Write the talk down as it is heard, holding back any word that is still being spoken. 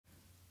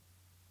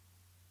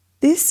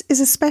This is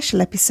a special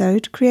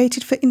episode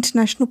created for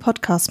International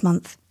Podcast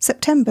Month,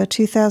 September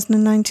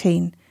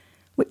 2019,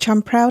 which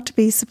I'm proud to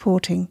be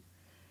supporting.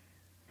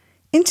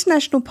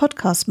 International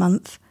Podcast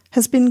Month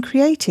has been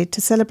created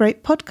to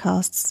celebrate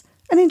podcasts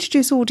and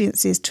introduce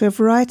audiences to a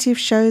variety of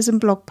shows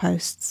and blog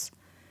posts.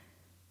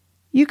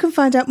 You can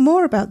find out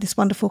more about this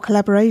wonderful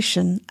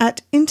collaboration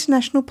at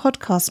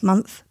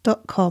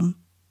internationalpodcastmonth.com.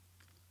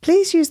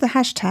 Please use the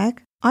hashtag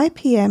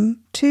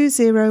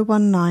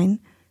IPM2019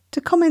 to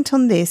comment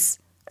on this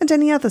and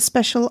any other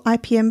special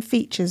IPM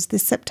features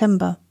this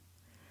September.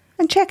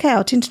 And check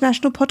out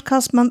International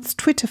Podcast Month's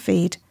Twitter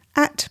feed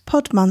at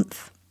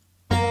PodMonth.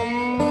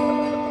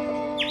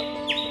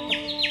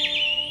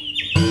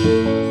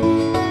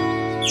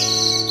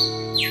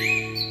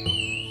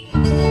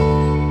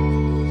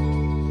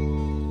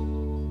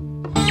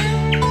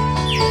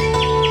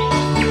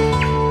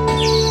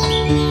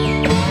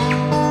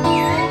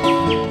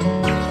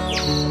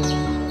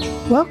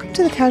 Welcome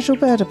to the Casual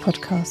Birder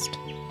podcast.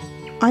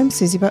 I'm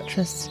Susie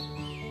Buttress.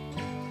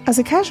 As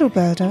a casual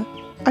birder,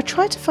 I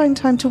try to find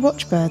time to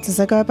watch birds as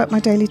I go about my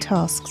daily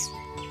tasks.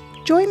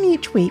 Join me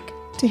each week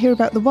to hear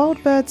about the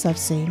wild birds I've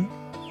seen,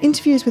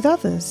 interviews with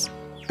others,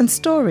 and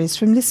stories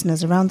from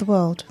listeners around the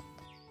world.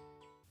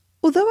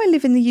 Although I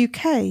live in the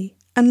UK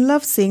and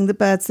love seeing the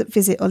birds that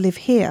visit or live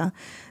here,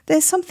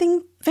 there's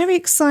something very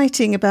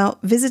exciting about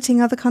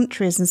visiting other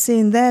countries and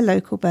seeing their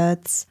local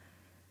birds.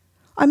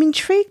 I'm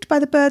intrigued by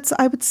the birds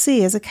that I would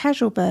see as a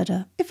casual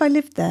birder if I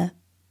lived there.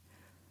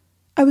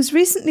 I was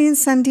recently in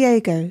San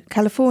Diego,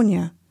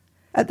 California,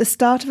 at the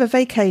start of a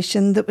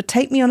vacation that would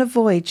take me on a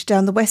voyage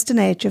down the western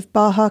edge of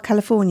Baja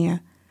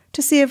California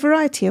to see a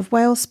variety of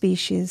whale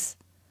species.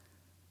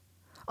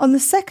 On the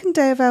second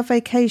day of our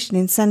vacation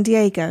in San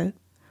Diego,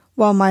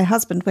 while my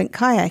husband went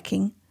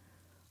kayaking,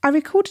 I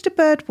recorded a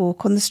bird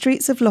walk on the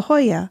streets of La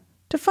Jolla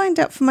to find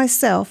out for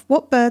myself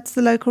what birds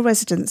the local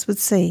residents would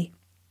see.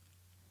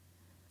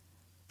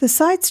 The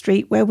side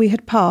street where we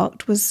had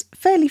parked was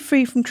fairly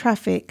free from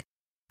traffic,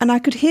 and I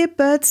could hear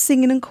birds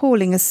singing and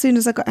calling as soon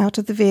as I got out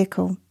of the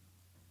vehicle.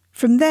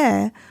 From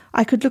there,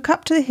 I could look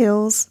up to the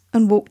hills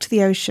and walk to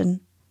the ocean.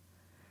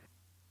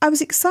 I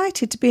was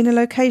excited to be in a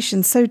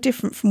location so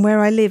different from where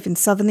I live in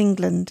southern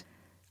England,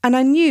 and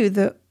I knew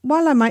that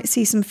while I might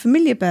see some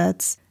familiar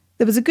birds,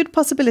 there was a good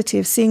possibility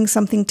of seeing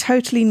something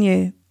totally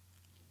new.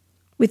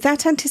 With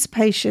that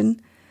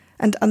anticipation,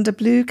 and under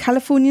blue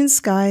Californian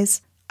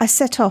skies, I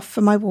set off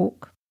for my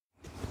walk.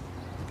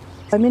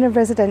 I'm in a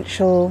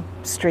residential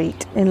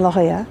street in La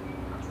Jolla,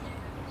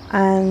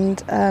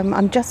 and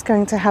I'm just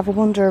going to have a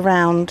wander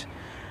around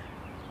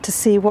to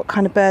see what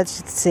kind of birds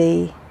you'd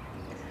see.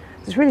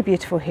 It's really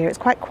beautiful here. It's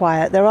quite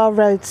quiet. There are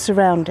roads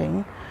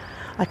surrounding.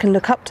 I can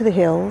look up to the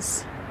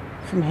hills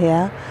from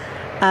here,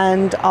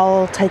 and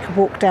I'll take a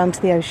walk down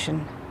to the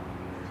ocean.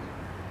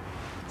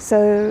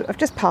 So I've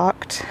just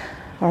parked,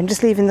 or I'm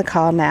just leaving the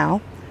car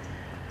now,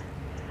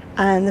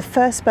 and the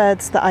first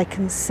birds that I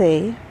can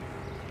see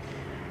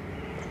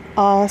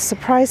are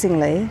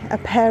surprisingly a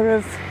pair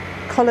of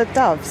collared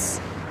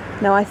doves.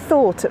 Now, I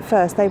thought at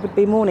first they would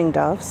be mourning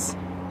doves,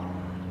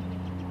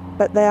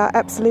 but they are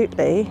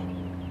absolutely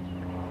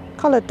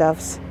collared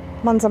doves,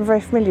 ones I'm very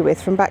familiar with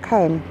from back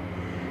home.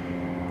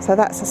 So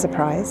that's a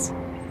surprise.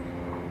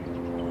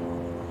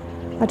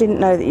 I didn't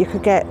know that you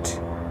could get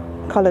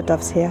collared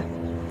doves here,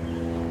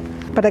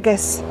 but I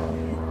guess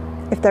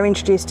if they're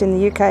introduced in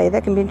the UK,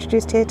 they can be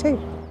introduced here too.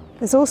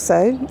 There's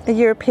also a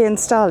European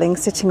starling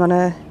sitting on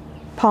a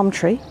palm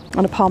tree,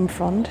 on a palm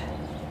frond.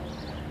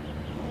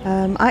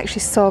 I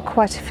actually saw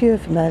quite a few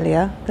of them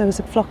earlier. There was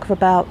a flock of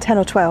about 10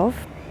 or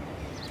 12.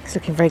 It's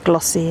looking very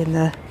glossy in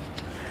the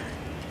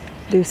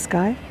blue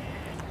sky.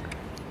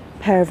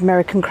 A pair of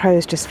American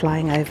crows just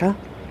flying over.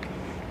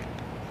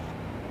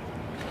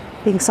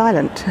 Being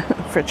silent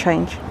for a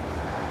change.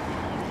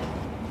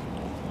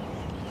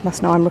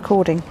 Must know I'm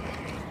recording.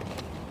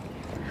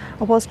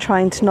 I was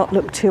trying to not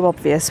look too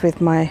obvious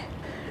with my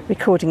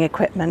recording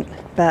equipment,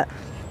 but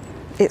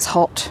it's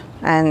hot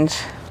and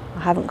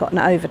I haven't got an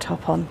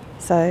overtop on,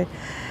 so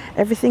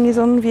everything is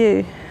on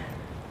view,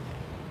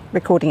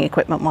 recording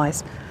equipment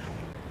wise.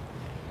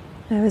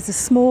 There is a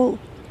small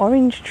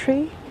orange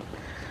tree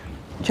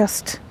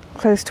just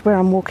close to where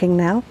I'm walking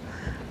now,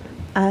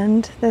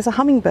 and there's a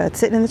hummingbird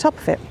sitting in the top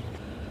of it.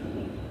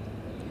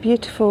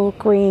 Beautiful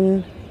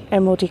green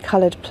emeraldy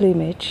coloured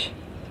plumage.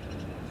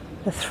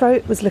 The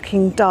throat was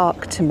looking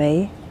dark to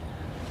me,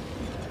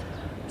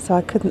 so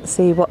I couldn't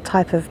see what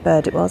type of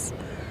bird it was.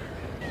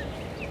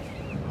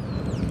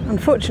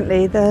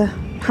 Unfortunately, the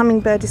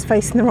hummingbird is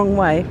facing the wrong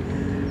way,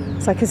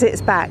 so I can see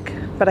its back,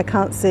 but I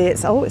can't see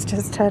its... Oh, it's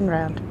just turned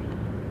round.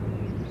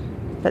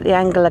 But the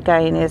angle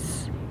again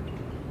is...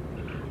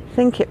 I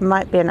think it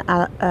might be an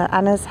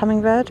Anna's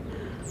hummingbird.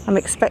 I'm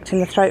expecting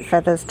the throat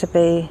feathers to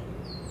be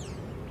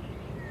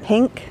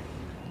pink,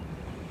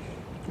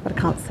 but I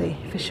can't see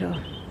for sure.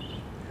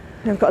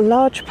 We've got a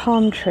large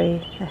palm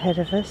tree ahead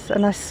of us,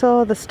 and I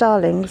saw the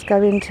starlings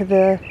go into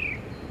the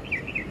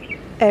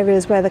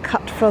areas where the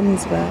cut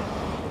fronds were.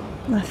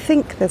 And I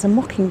think there's a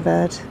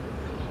mockingbird.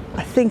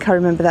 I think I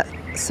remember that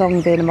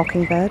song being a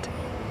mockingbird.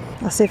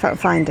 I'll see if I can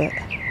find it.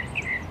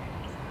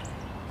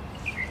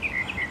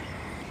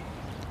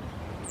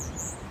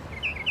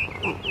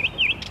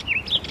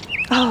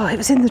 Oh, it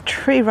was in the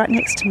tree right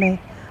next to me.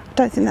 I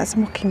don't think that's a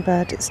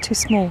mockingbird, it's too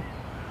small.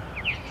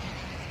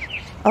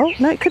 Oh,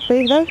 no, it could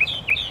be though.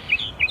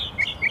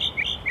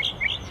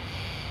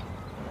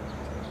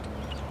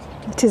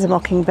 It is a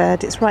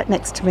mockingbird, it's right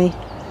next to me.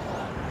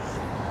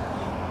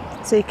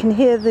 So you can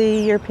hear the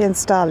European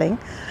starling,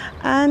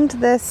 and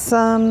there's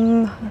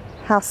some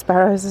house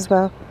sparrows as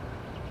well.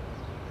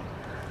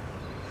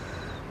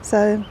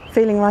 So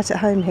feeling right at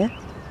home here.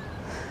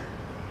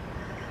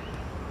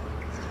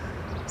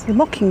 So the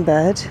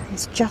mockingbird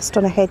is just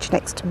on a hedge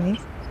next to me.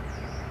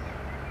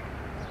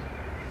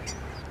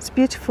 It's a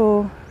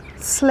beautiful,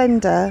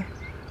 slender,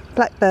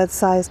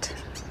 blackbird-sized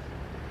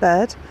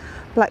bird.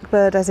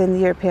 Blackbird as in the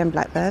European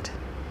blackbird.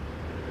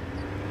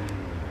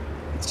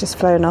 It's just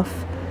flown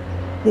off.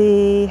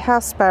 The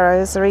house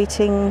sparrows are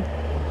eating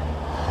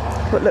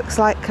what looks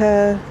like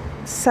a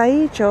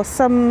sage or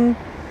some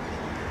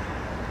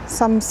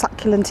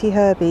succulenty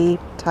herby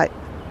type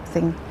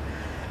thing.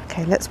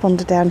 Okay, let's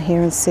wander down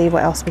here and see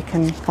what else we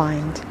can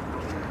find.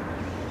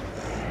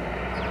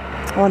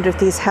 I wonder if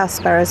these house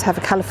sparrows have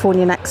a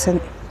Californian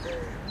accent.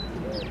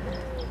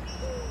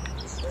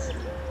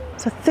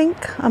 So I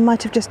think I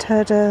might have just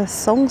heard a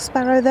song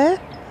sparrow there,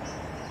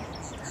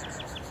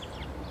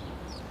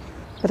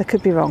 but I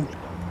could be wrong.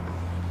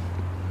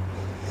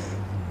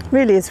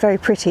 Really is very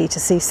pretty to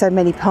see so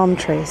many palm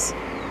trees.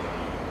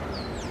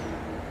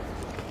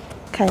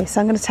 Okay, so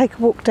I'm going to take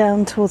a walk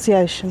down towards the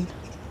ocean.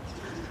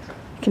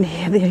 You can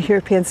hear the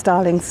European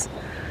starlings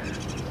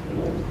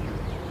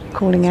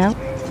calling out.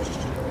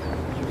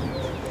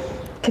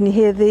 Can you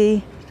hear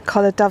the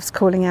collared doves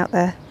calling out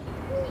there?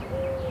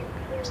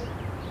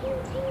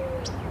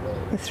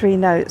 The three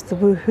notes, the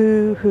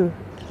woo-hoo-hoo.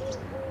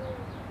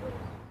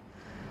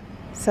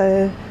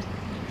 So,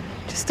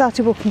 just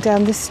started walking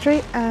down this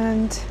street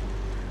and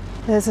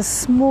there's a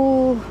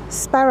small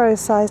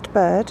sparrow-sized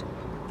bird.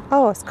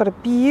 Oh, it's got a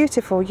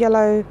beautiful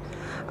yellow...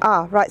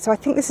 Ah, right, so I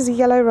think this is a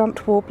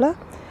yellow-rumped warbler.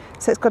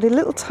 So it's got a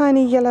little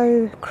tiny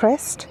yellow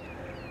crest,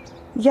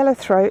 yellow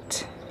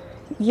throat,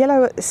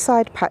 yellow at the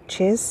side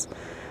patches,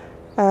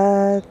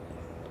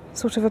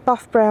 sort of a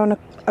buff brown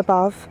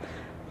above,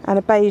 and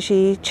a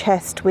beigey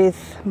chest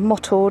with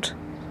mottled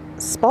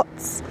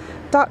spots,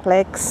 dark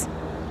legs,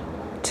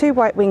 2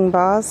 white wing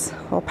bars,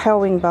 or pale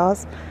wing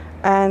bars,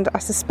 and I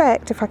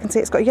suspect, if I can see,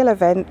 it's got a yellow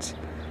vent,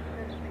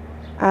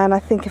 and I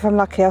think if I'm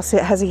lucky I'll see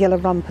it has a yellow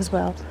rump as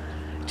well,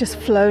 just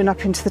flown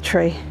up into the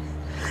tree.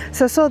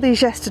 So I saw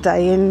these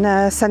yesterday in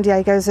San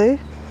Diego Zoo.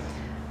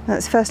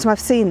 That's the first time I've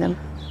seen them.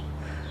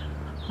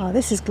 Oh,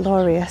 this is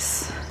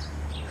glorious.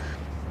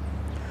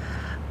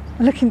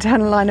 I'm looking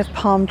down a line of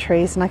palm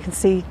trees and I can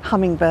see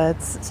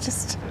hummingbirds. It's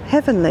just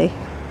heavenly.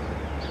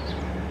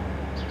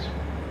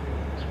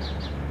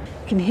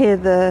 You can hear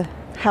the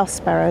house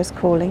sparrows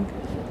calling.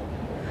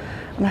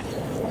 And I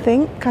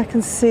think I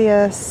can see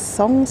a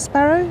song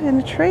sparrow in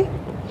a tree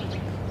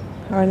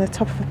or in the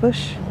top of a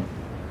bush.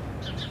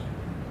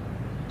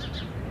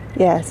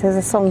 Yes, there's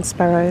a song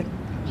sparrow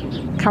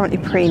currently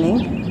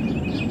preening.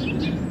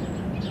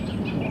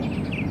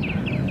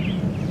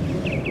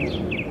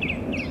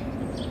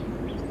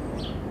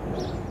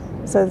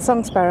 So the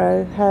song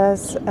sparrow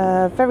has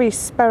a very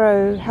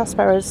house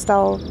sparrow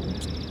style.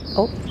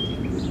 Oh,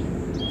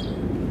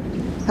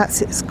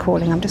 that's its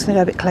calling. I'm just going to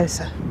go a bit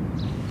closer.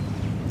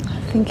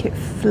 I think it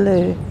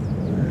flew.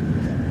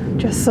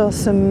 Just saw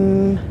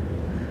some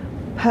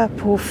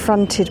purple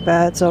fronted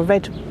birds or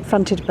red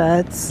fronted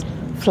birds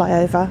fly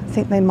over. I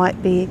think they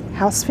might be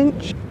house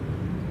finch.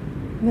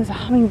 And there's a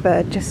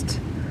hummingbird just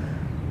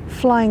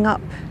flying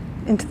up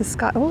into the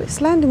sky. Oh,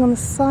 it's landing on the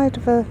side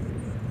of a...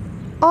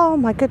 Oh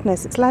my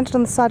goodness, it's landed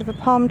on the side of a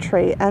palm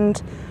tree,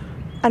 and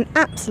an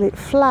absolute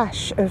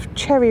flash of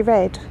cherry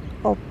red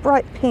or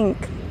bright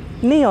pink,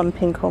 neon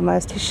pink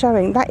almost, is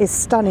showing. That is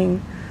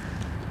stunning.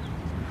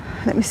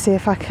 Let me see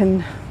if I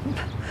can...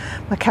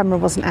 My camera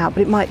wasn't out,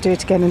 but it might do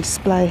it again in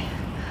display.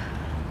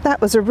 That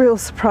was a real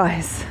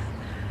surprise.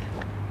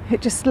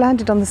 It just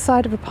landed on the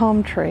side of a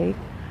palm tree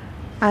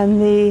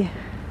and the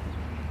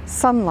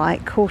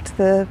sunlight caught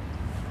the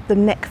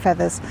neck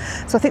feathers.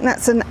 So I think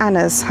that's an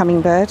Anna's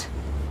hummingbird.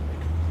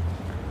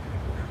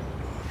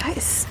 That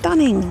is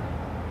stunning.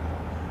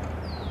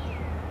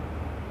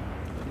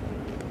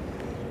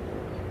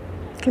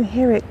 You can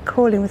hear it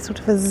calling with sort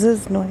of a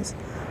zzz noise.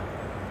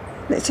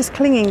 And it's just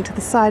clinging to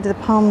the side of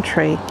the palm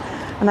tree,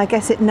 and I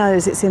guess it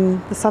knows it's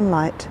in the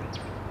sunlight.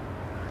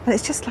 And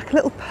it's just like a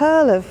little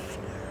pearl of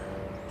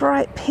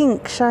bright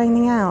pink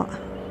shining out.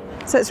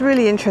 So it's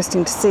really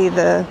interesting to see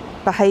the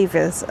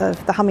behaviours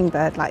of the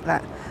hummingbird like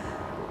that.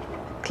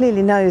 It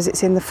clearly knows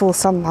it's in the full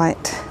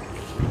sunlight.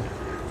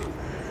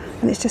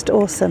 And it's just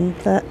awesome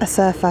that a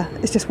surfer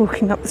is just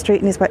walking up the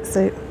street in his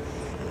wetsuit.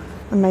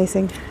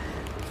 Amazing.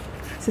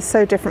 This is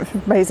so different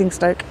from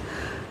Basingstoke.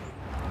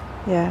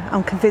 Yeah,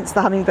 I'm convinced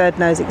the hummingbird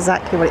knows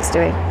exactly what it's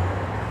doing.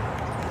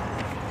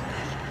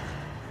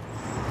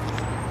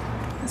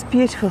 It's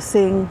beautiful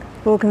seeing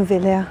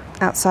bougainvillea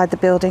outside the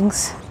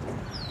buildings.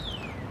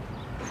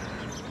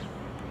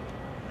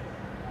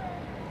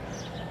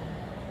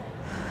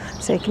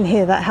 So you can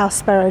hear that house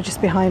sparrow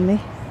just behind me.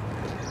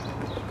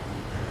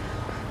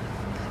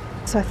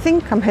 So I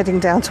think I'm heading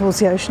down towards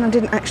the ocean. I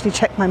didn't actually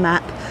check my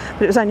map,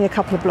 but it was only a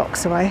couple of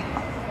blocks away.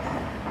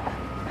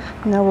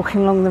 I'm now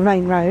walking along the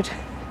main road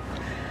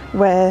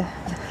where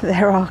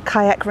there are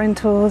kayak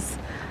rentals,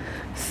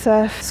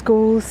 surf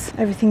schools,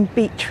 everything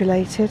beach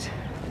related.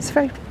 It's a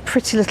very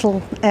pretty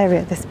little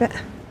area, this bit.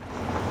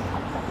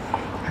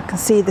 I can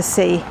see the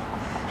sea, so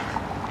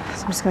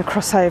I'm just going to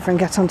cross over and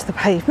get onto the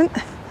pavement.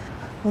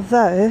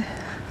 Although,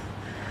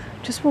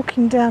 just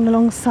walking down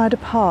alongside a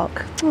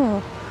park.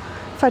 Oh,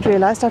 if I'd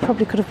realised, I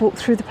probably could have walked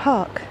through the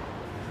park.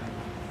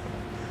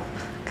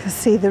 I can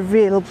see the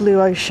real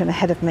blue ocean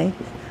ahead of me,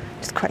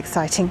 which is quite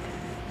exciting.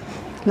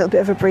 A little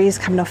bit of a breeze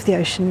coming off the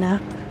ocean now.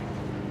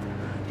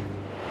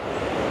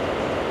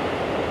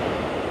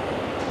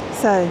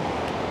 So,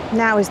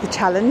 now is the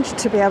challenge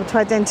to be able to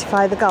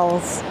identify the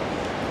gulls.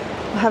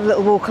 I'll have a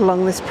little walk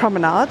along this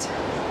promenade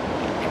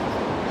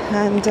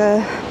and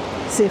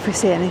see if we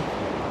see any.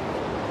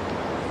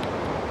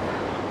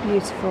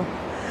 Beautiful.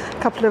 A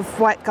couple of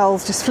white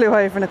gulls just flew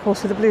over, and of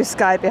course with the blue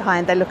sky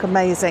behind they look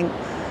amazing.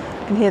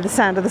 You can hear the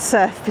sound of the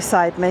surf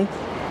beside me.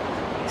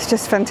 It's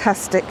just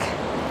fantastic.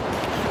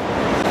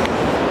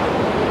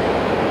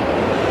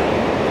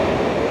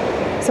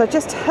 So I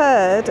just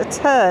heard a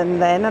tern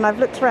then, and I've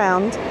looked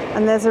round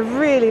and there's a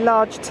really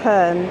large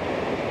tern.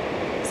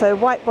 So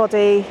white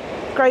body,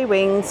 grey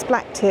wings,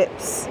 black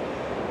tips,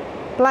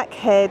 black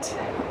head,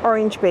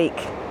 orange beak.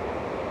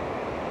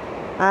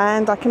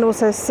 And I can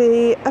also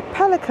see a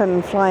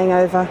pelican flying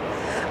over.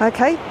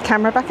 Okay,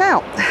 camera back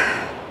out.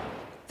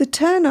 The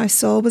tern I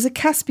saw was a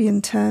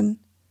Caspian tern.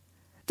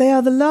 They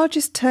are the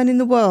largest tern in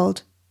the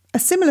world, a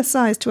similar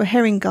size to a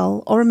herring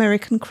gull or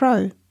American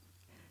crow.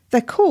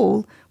 Their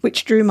call,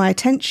 which drew my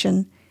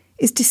attention,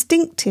 is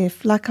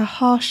distinctive, like a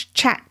harsh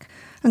chack,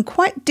 and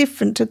quite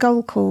different to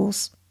gull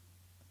calls.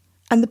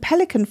 And the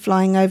pelican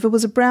flying over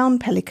was a brown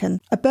pelican,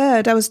 a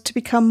bird I was to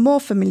become more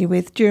familiar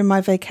with during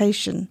my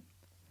vacation.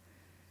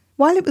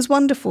 While it was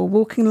wonderful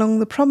walking along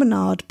the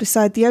promenade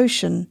beside the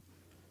ocean,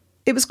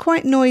 it was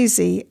quite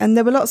noisy and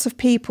there were lots of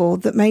people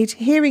that made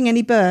hearing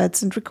any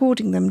birds and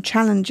recording them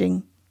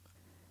challenging.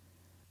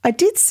 I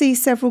did see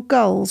several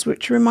gulls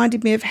which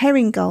reminded me of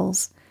herring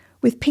gulls,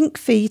 with pink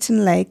feet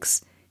and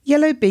legs,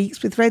 yellow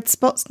beaks with red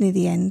spots near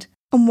the end,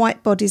 and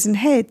white bodies and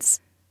heads,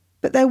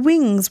 but their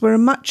wings were a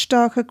much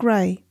darker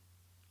grey.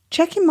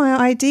 Checking my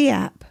ID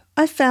app,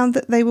 I found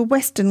that they were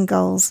western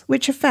gulls,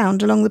 which are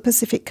found along the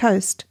Pacific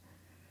coast.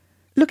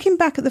 Looking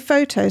back at the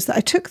photos that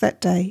I took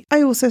that day,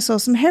 I also saw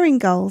some herring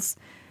gulls,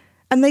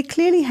 and they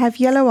clearly have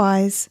yellow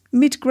eyes,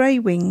 mid-grey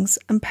wings,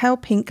 and pale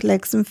pink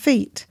legs and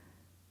feet.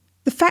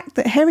 The fact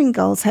that herring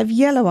gulls have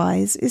yellow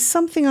eyes is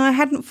something I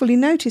hadn't fully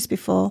noticed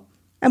before,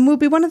 and will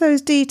be one of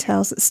those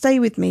details that stay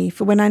with me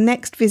for when I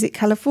next visit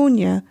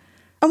California.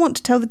 I want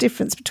to tell the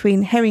difference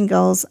between herring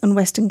gulls and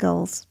western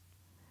gulls.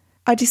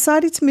 I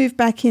decided to move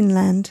back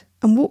inland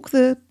and walk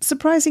the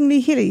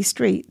surprisingly hilly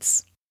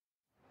streets.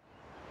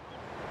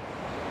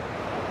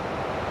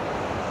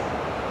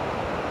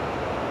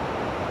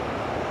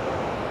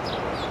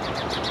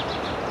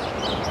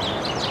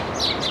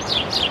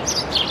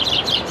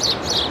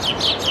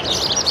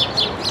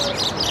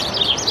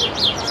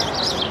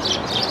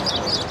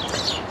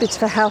 Bit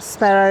of a house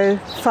sparrow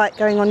fight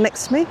going on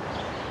next to me.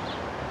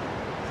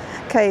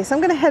 Okay, so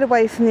I'm going to head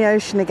away from the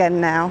ocean again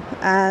now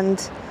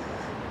and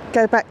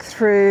go back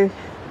through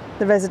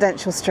the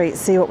residential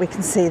streets, see what we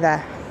can see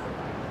there.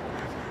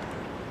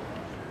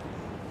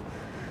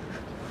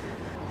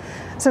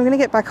 So I'm going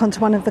to get back onto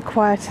one of the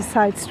quieter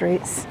side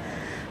streets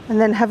and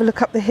then have a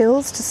look up the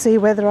hills to see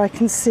whether I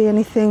can see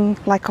anything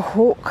like a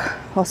hawk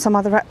or some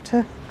other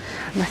raptor.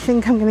 And I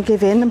think I'm going to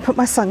give in and put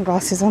my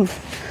sunglasses on.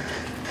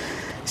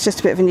 It's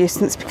just a bit of a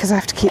nuisance because I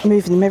have to keep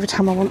moving them every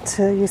time I want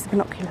to use the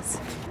binoculars.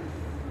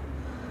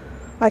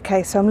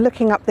 Okay, so I'm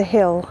looking up the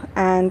hill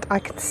and I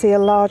can see a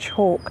large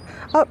hawk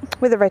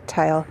with a red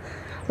tail.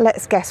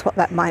 Let's guess what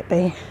that might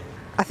be.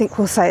 I think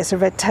we'll say it's a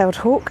red-tailed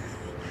hawk.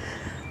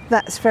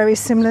 That's very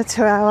similar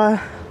to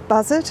our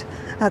buzzard,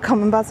 our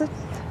common buzzard.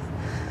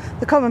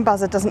 The common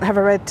buzzard doesn't have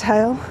a red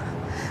tail,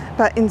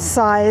 but in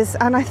size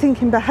and I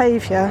think in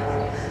behaviour,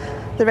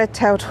 the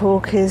red-tailed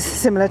hawk is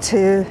similar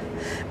to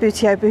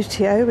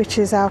buteo, which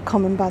is our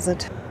common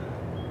buzzard.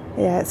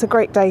 Yeah, it's a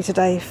great day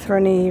today for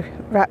any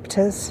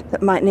raptors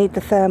that might need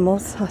the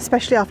thermals,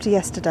 especially after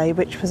yesterday,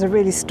 which was a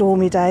really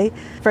stormy day,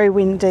 very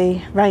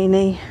windy,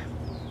 rainy,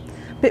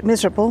 a bit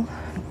miserable,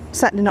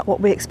 certainly not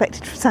what we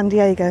expected from San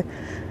Diego.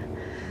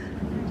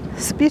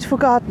 It's a beautiful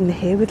garden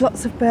here with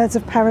lots of birds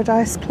of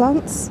paradise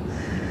plants.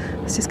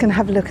 I was just going to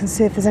have a look and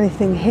see if there's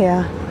anything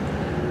here.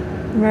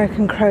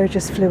 American crow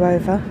just flew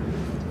over.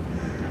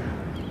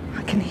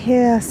 I can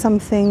hear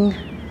something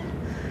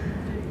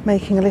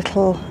making a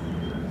little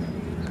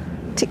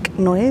tick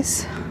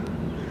noise.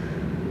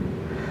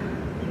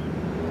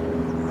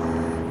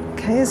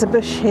 Okay, Okay, there's a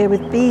bush here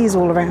with bees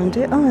all around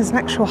it. Oh, there's an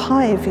actual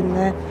hive in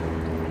there.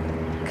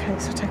 Okay,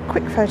 so I'll take a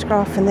quick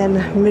photograph and then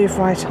move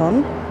right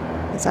on,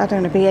 because I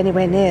don't want to be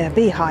anywhere near a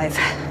beehive.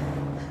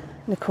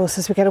 And of course,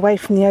 as we get away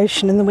from the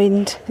ocean and the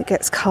wind, it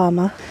gets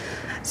calmer.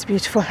 It's a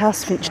beautiful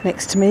house finch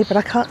next to me, but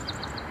I can't...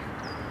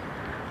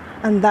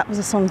 And that was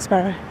a song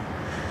sparrow.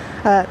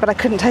 But I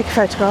couldn't take a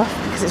photograph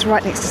because it's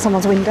right next to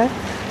someone's window,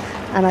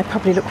 and I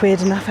probably look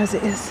weird enough as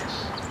it is.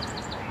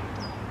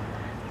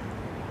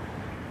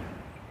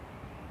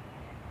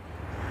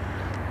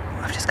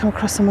 I've just come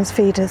across someone's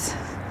feeders.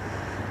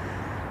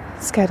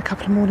 Scared a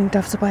couple of mourning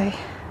doves away.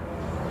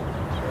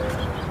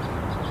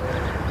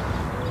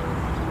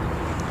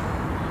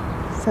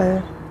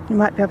 So you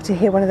might be able to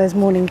hear one of those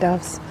mourning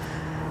doves.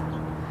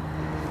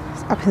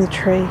 It's up in the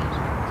tree.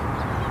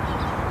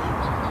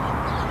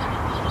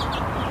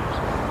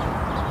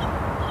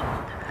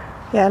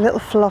 Yeah, a little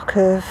flock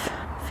of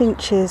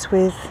finches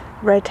with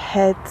red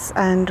heads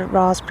and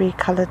raspberry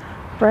coloured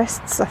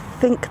breasts. I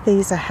think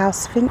these are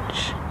house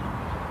finch.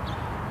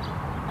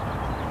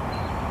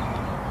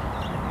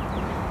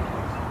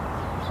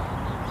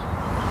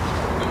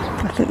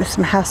 I think there's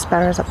some house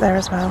sparrows up there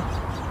as well.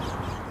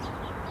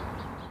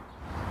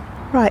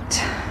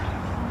 Right,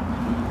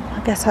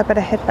 I guess I better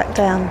head back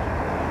down.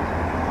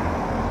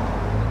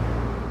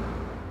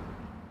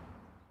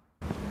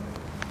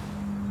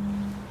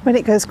 When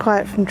it goes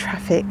quiet from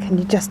traffic and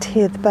you just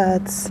hear the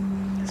birds,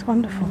 it's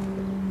wonderful.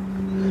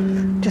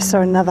 Just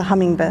saw another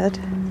hummingbird.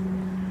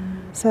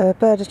 So a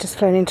bird has just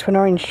flown into an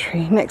orange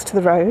tree next to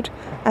the road,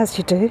 as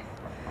you do.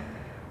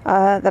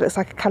 That looks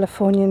like a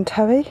Californian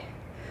towhee.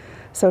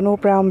 So an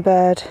all-brown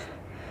bird,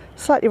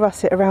 slightly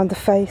russet around the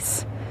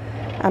face,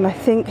 and I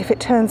think if it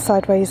turns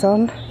sideways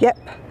on, yep,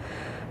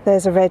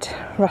 there's a red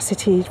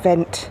russety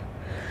vent.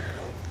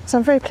 So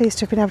I'm very pleased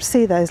to have been able to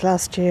see those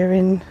last year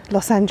in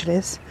Los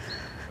Angeles.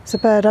 It's a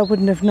bird I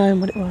wouldn't have known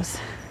what it was.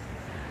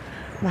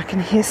 And I can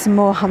hear some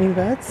more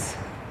hummingbirds.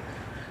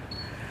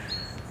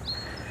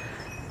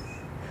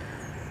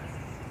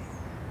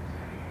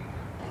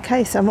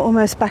 Okay, so I'm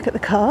almost back at the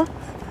car.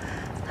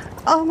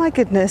 Oh my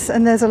goodness,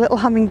 and there's a little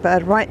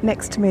hummingbird right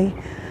next to me.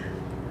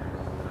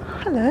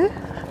 Hello.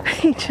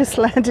 He just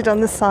landed on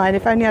the side.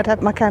 If only I'd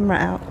had my camera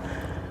out.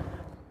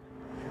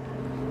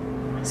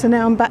 So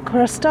now I'm back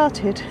where I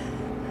started.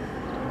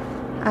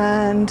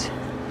 And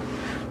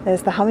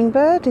there's the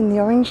hummingbird in the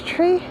orange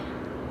tree.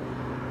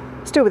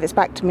 Still with its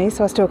back to me,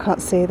 so I still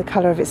can't see the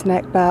colour of its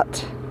neck,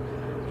 but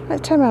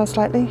let's turn around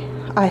slightly.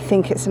 I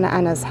think it's an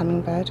Anna's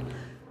hummingbird.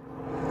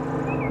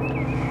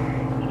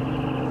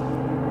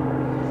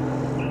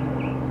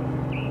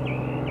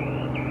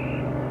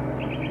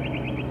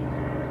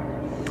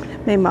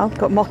 Meanwhile, I've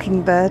got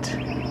Mockingbird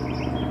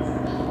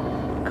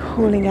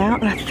calling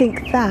out, and I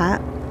think that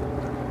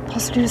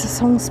possibly is a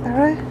song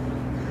sparrow.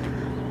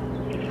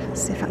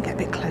 Let's see if I can get a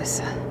bit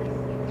closer.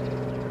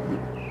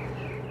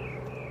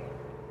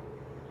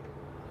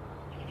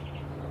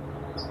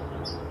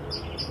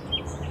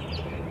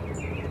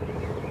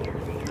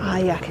 Ah,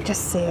 yeah, I can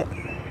just see it.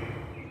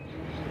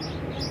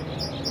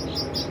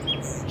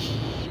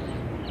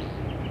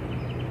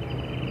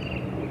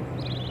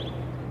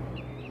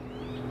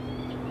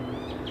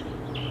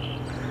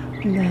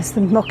 And there's the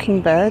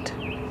Mockingbird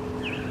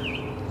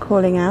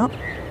calling out.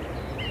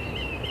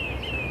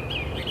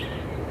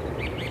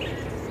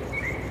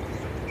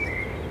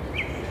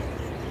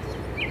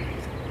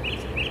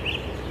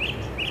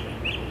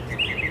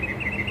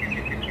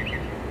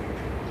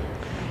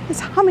 There's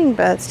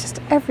hummingbirds just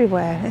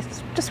everywhere.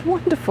 It's just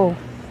wonderful.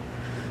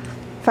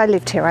 If I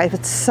lived here, I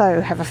would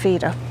so have a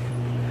feeder.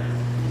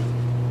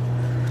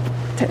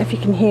 I don't know if you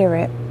can hear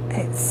it.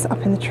 It's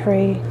up in the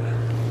tree.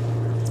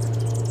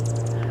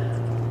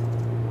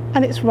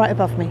 And it's right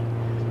above me.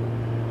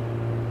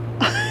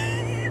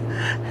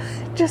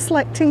 Just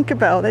like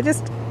Tinkerbell, they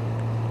just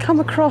come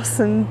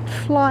across and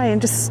fly and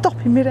just stop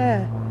in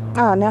midair.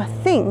 Ah, now I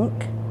think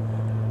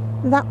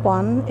that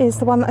one is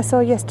the one that I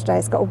saw yesterday.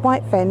 It's got a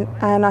white vent,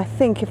 and I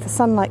think if the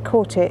sunlight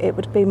caught it, it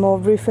would be more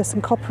Rufous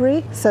and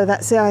coppery. So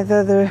that's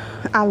either the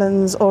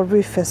Allen's or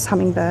Rufous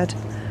hummingbird.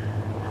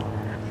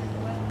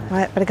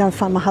 Right, better go and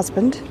find my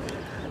husband.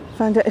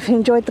 Find out if he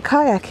enjoyed the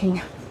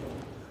kayaking.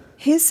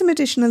 Here's some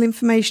additional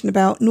information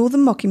about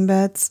northern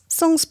mockingbirds,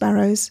 song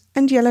sparrows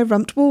and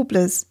yellow-rumped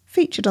warblers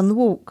featured on the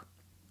walk.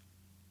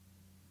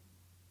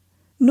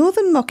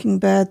 Northern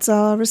mockingbirds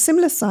are a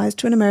similar size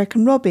to an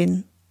American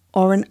robin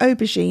or an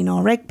aubergine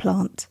or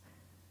eggplant.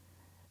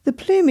 The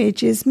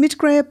plumage is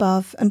mid-grey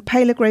above and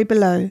paler grey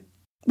below,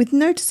 with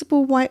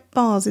noticeable white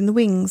bars in the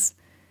wings.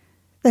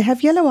 They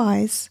have yellow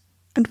eyes,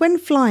 and when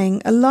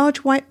flying, a large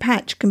white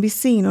patch can be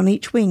seen on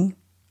each wing.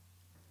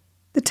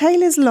 The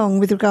tail is long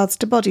with regards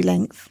to body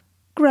length,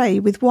 grey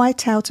with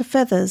white outer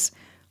feathers,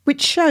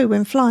 which show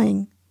when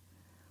flying.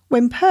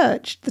 When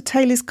perched, the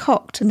tail is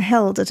cocked and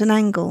held at an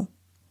angle.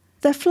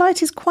 Their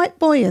flight is quite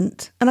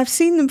buoyant, and I've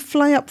seen them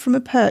fly up from a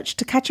perch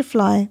to catch a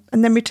fly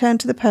and then return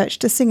to the perch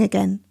to sing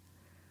again.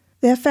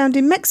 They are found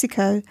in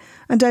Mexico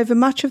and over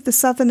much of the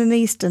southern and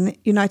eastern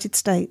United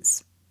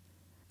States.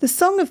 The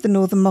song of the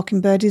northern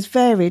mockingbird is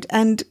varied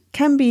and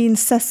can be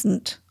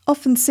incessant,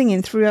 often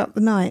singing throughout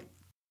the night.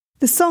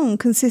 The song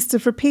consists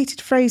of repeated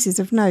phrases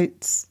of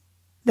notes.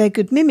 They're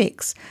good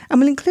mimics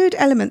and will include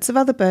elements of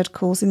other bird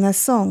calls in their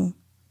song.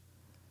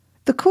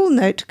 The call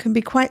note can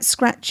be quite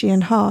scratchy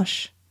and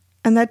harsh,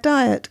 and their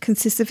diet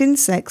consists of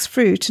insects,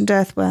 fruit and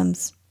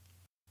earthworms.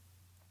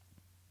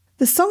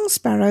 The song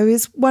sparrow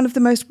is one of the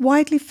most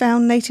widely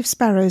found native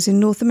sparrows in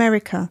North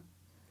America.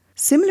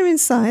 Similar in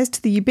size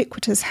to the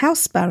ubiquitous house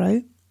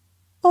sparrow,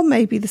 or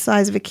maybe the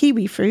size of a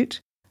kiwi fruit,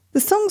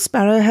 the song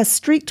sparrow has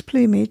streaked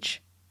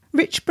plumage,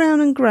 rich brown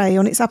and grey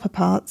on its upper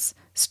parts,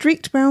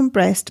 streaked brown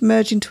breast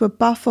merge into a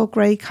buff or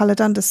grey coloured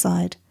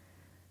underside,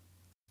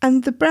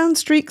 and the brown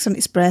streaks on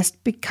its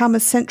breast become a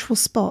central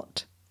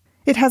spot.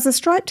 It has a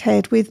striped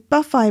head with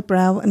buff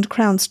eyebrow and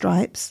crown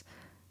stripes,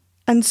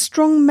 and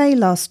strong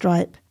malar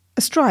stripe,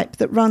 a stripe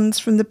that runs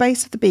from the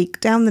base of the beak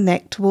down the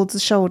neck towards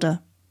the shoulder.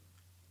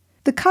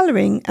 The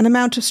colouring and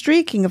amount of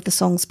streaking of the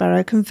song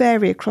sparrow can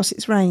vary across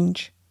its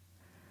range.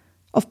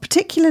 Of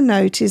particular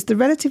note is the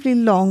relatively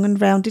long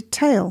and rounded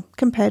tail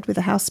compared with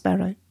a house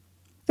sparrow.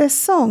 Their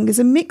song is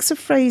a mix of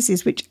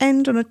phrases which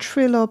end on a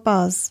trill or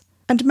buzz,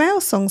 and male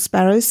song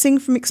sparrows sing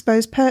from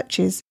exposed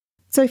perches,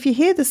 so if you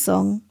hear the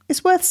song,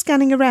 it's worth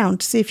scanning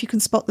around to see if you can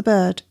spot the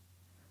bird.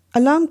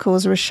 Alarm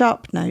calls are a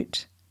sharp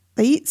note.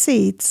 They eat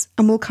seeds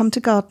and will come to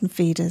garden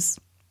feeders.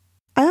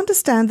 I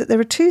understand that there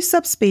are two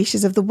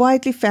subspecies of the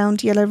widely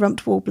found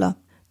yellow-rumped warbler,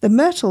 the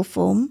myrtle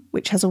form,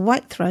 which has a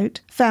white throat,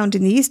 found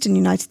in the eastern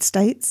United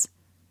States,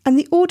 and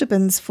the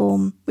Audubon's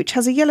form, which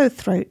has a yellow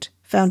throat,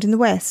 found in the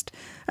west,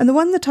 and the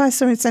one that I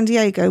saw in San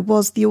Diego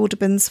was the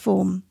Audubon's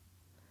form.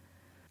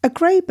 A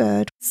grey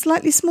bird,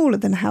 slightly smaller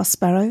than a house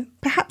sparrow,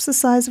 perhaps the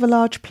size of a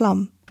large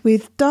plum,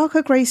 with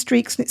darker grey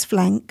streaks on its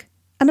flank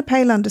and a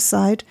pale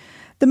underside.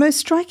 The most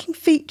striking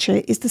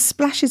feature is the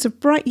splashes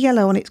of bright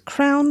yellow on its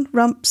crown,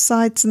 rump,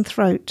 sides and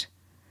throat.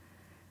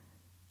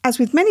 As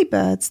with many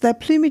birds, their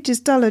plumage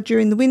is duller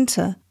during the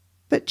winter,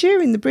 but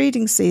during the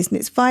breeding season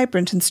it's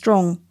vibrant and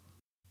strong.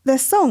 Their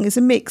song is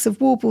a mix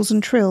of warbles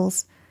and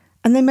trills,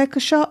 and they make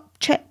a sharp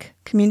check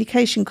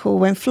communication call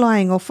when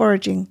flying or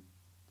foraging.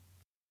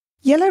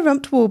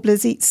 Yellow-rumped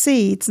warblers eat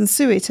seeds and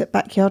suet at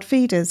backyard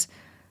feeders,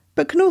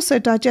 but can also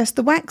digest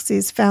the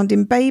waxes found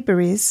in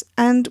bayberries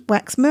and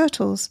wax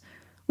myrtles,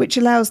 which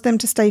allows them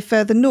to stay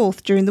further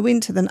north during the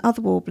winter than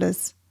other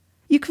warblers.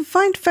 You can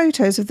find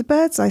photos of the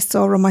birds I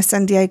saw on my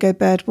San Diego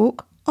bird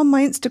walk on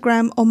my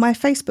Instagram or my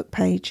Facebook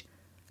page.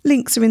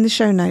 Links are in the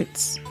show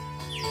notes.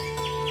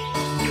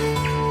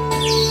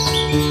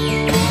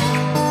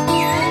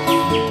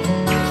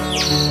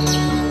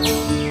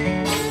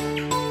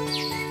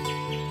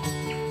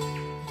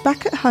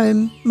 Back at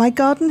home, my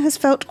garden has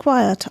felt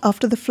quiet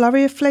after the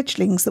flurry of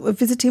fledglings that were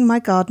visiting my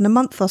garden a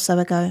month or so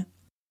ago.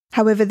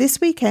 However,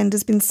 this weekend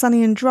has been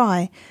sunny and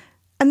dry,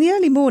 and the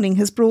early morning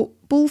has brought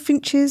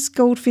bullfinches,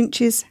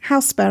 goldfinches,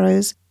 house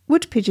sparrows,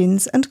 wood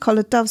pigeons and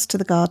collared doves to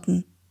the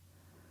garden.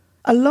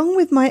 Along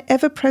with my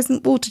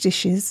ever-present water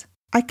dishes,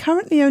 I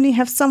currently only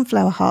have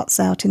sunflower hearts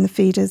out in the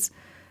feeders,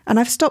 and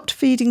I've stopped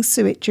feeding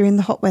suet during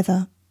the hot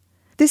weather.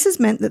 This has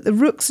meant that the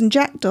rooks and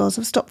jackdaws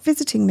have stopped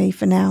visiting me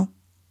for now,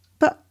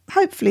 but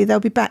hopefully they'll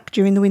be back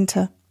during the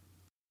winter.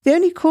 The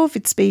only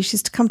corvid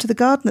species to come to the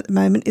garden at the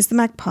moment is the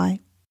magpie.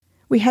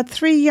 We had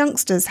 3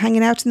 youngsters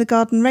hanging out in the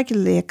garden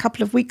regularly a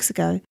couple of weeks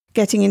ago,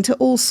 getting into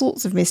all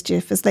sorts of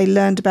mischief as they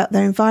learned about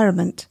their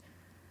environment.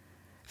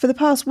 For the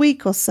past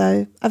week or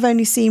so, I've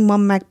only seen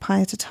one magpie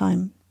at a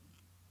time.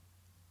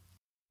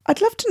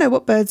 I'd love to know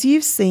what birds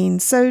you've seen,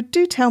 so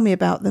do tell me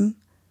about them.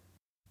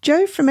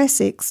 Jo from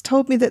Essex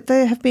told me that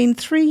there have been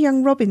 3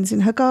 young robins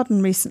in her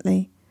garden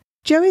recently.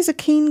 Jo is a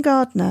keen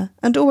gardener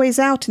and always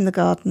out in the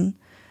garden,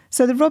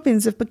 so the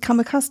robins have become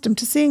accustomed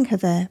to seeing her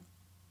there.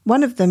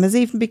 One of them has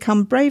even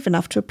become brave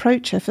enough to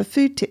approach her for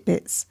food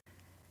tidbits.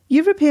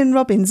 European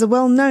robins are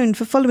well known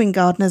for following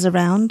gardeners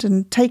around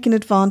and taking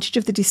advantage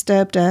of the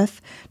disturbed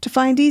earth to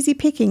find easy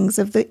pickings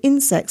of the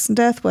insects and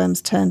earthworms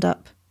turned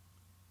up.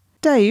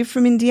 Dave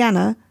from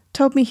Indiana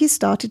told me he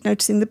started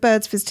noticing the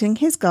birds visiting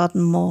his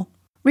garden more.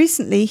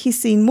 Recently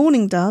he's seen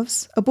mourning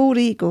doves, a bald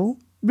eagle,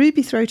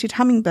 ruby-throated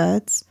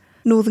hummingbirds,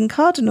 northern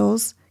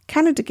cardinals,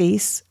 Canada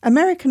geese,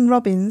 American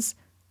robins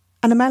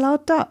and a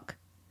mallard duck.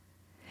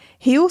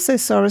 He also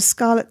saw a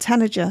scarlet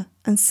tanager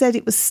and said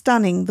it was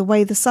stunning the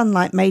way the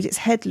sunlight made its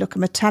head look a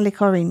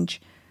metallic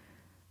orange.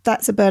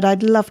 That's a bird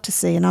I'd love to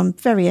see and I'm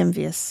very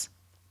envious.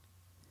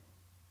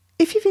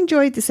 If you've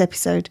enjoyed this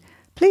episode,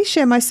 please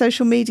share my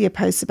social media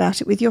posts about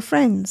it with your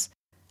friends.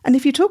 And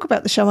if you talk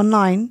about the show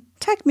online,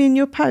 tag me in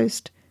your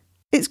post.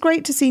 It's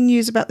great to see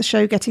news about the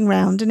show getting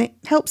round and it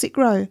helps it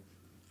grow.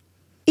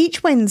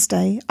 Each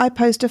Wednesday, I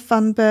post a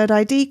fun bird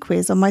ID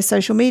quiz on my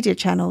social media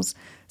channels,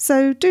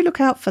 so do look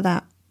out for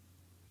that.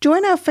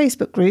 Join our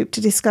Facebook group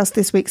to discuss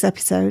this week's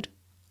episode,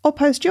 or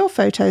post your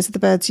photos of the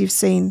birds you've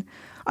seen.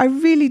 I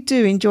really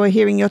do enjoy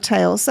hearing your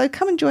tales, so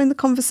come and join the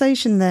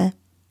conversation there.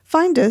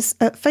 Find us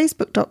at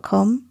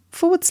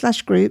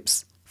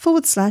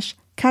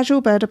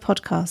facebook.com/groups/Casual Birder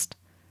Podcast.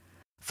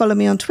 Follow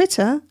me on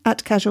Twitter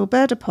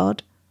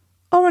 @CasualBirderPod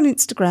or on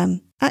Instagram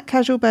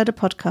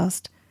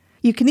 @CasualBirderPodcast.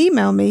 You can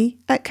email me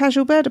at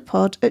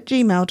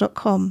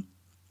casualbirderpod@gmail.com.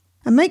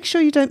 And make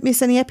sure you don't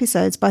miss any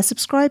episodes by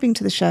subscribing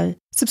to the show.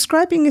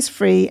 Subscribing is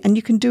free and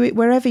you can do it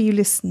wherever you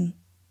listen.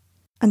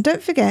 And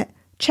don't forget,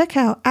 check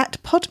out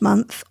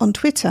 @PodMonth on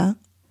Twitter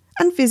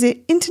and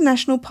visit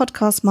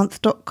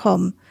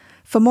internationalpodcastmonth.com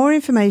for more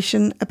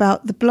information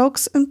about the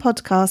blogs and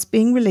podcasts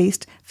being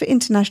released for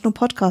International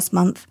Podcast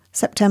Month,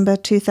 September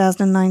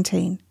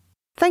 2019.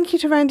 Thank you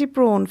to Randy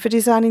Braun for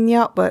designing the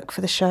artwork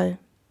for the show.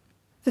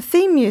 The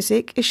theme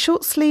music is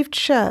Short Sleeved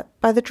Shirt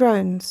by The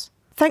Drones.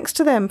 Thanks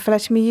to them for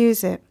letting me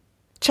use it.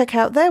 Check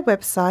out their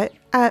website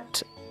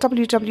at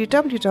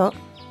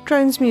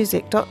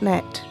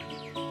www.dronesmusic.net.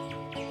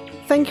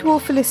 Thank you all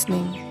for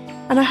listening,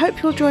 and I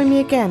hope you'll join me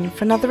again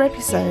for another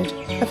episode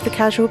of the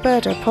Casual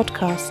Birder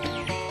podcast.